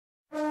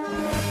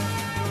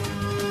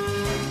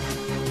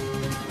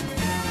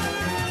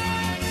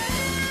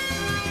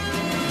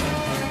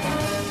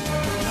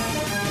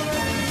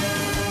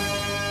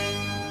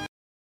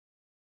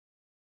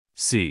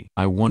see.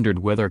 I wondered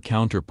whether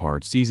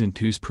Counterpart Season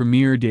 2's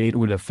premiere date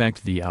would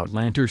affect the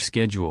Outlander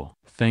schedule.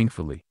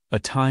 Thankfully, a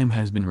time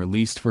has been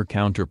released for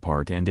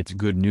Counterpart, and it's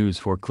good news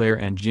for Claire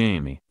and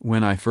Jamie.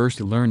 When I first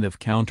learned of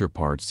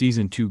Counterpart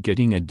Season 2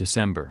 getting a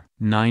December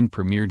 9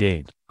 premiere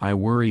date, I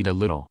worried a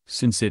little.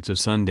 Since it's a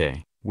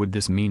Sunday, would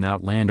this mean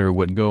Outlander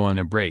would go on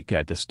a break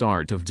at the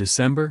start of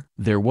December?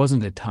 There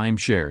wasn't a time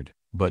shared,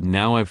 but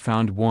now I've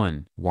found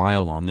one.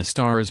 While on the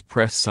Starz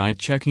press site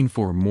checking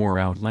for more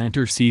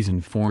Outlander Season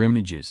 4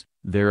 images,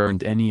 there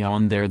aren't any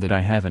on there that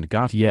I haven't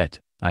got yet.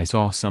 I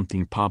saw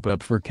something pop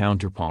up for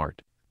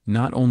Counterpart.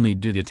 Not only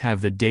did it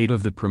have the date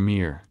of the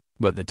premiere,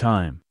 but the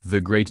time. The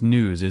great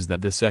news is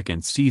that the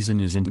second season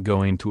isn't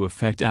going to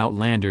affect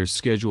Outlander's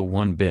schedule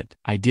one bit.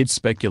 I did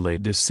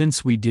speculate this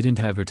since we didn't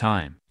have a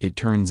time. It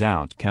turns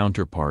out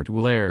Counterpart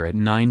will air at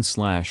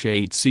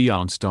 9/8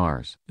 on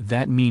Starz.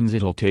 That means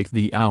it'll take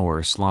the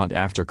hour slot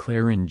after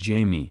Claire and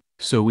Jamie,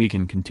 so we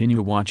can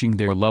continue watching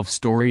their love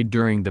story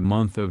during the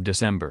month of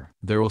December.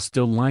 There will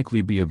still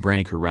likely be a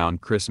break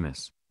around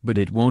Christmas, but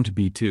it won't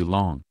be too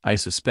long. I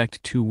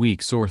suspect 2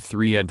 weeks or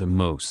 3 at the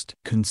most.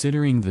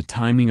 Considering the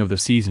timing of the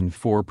Season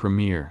 4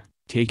 premiere,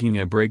 taking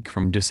a break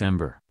from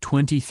December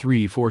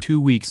 23 for 2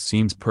 weeks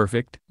seems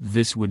perfect.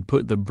 This would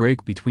put the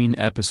break between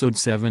episode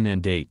 7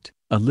 and 8,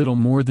 a little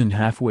more than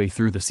halfway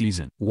through the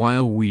season.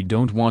 While we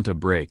don't want a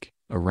break,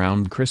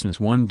 around Christmas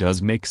one does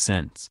make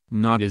sense.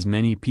 Not as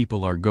many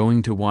people are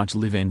going to watch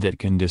Live, and that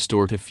can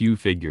distort a few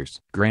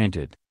figures.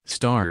 Granted,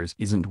 Starz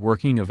isn't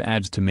working of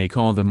ads to make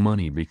all the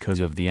money because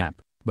of the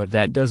app, but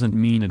that doesn't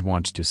mean it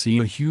wants to see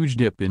a huge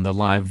dip in the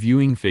live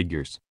viewing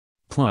figures.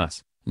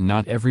 Plus,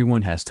 not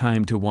everyone has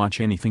time to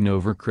watch anything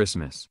over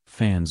Christmas.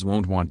 Fans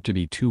won't want to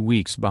be 2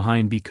 weeks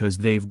behind because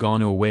they've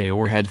gone away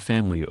or had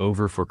family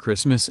over for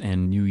Christmas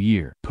and New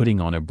Year. Putting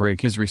on a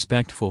break is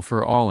respectful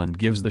for all and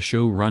gives the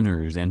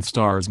showrunners and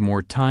stars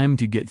more time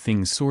to get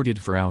things sorted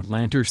for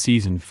Outlander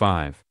Season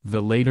 5.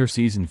 The later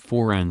Season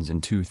 4 ends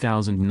in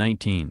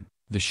 2019.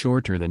 The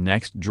shorter the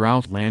next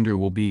Outlander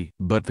will be.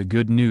 But the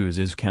good news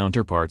is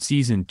Counterpart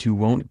Season 2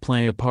 won't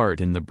play a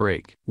part in the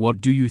break. What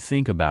do you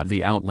think about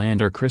the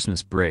Outlander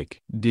Christmas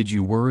break? Did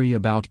you worry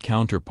about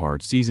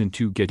Counterpart Season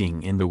 2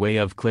 getting in the way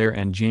of Claire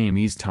and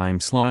Jamie's time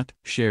slot?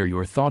 Share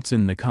your thoughts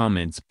in the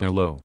comments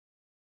below.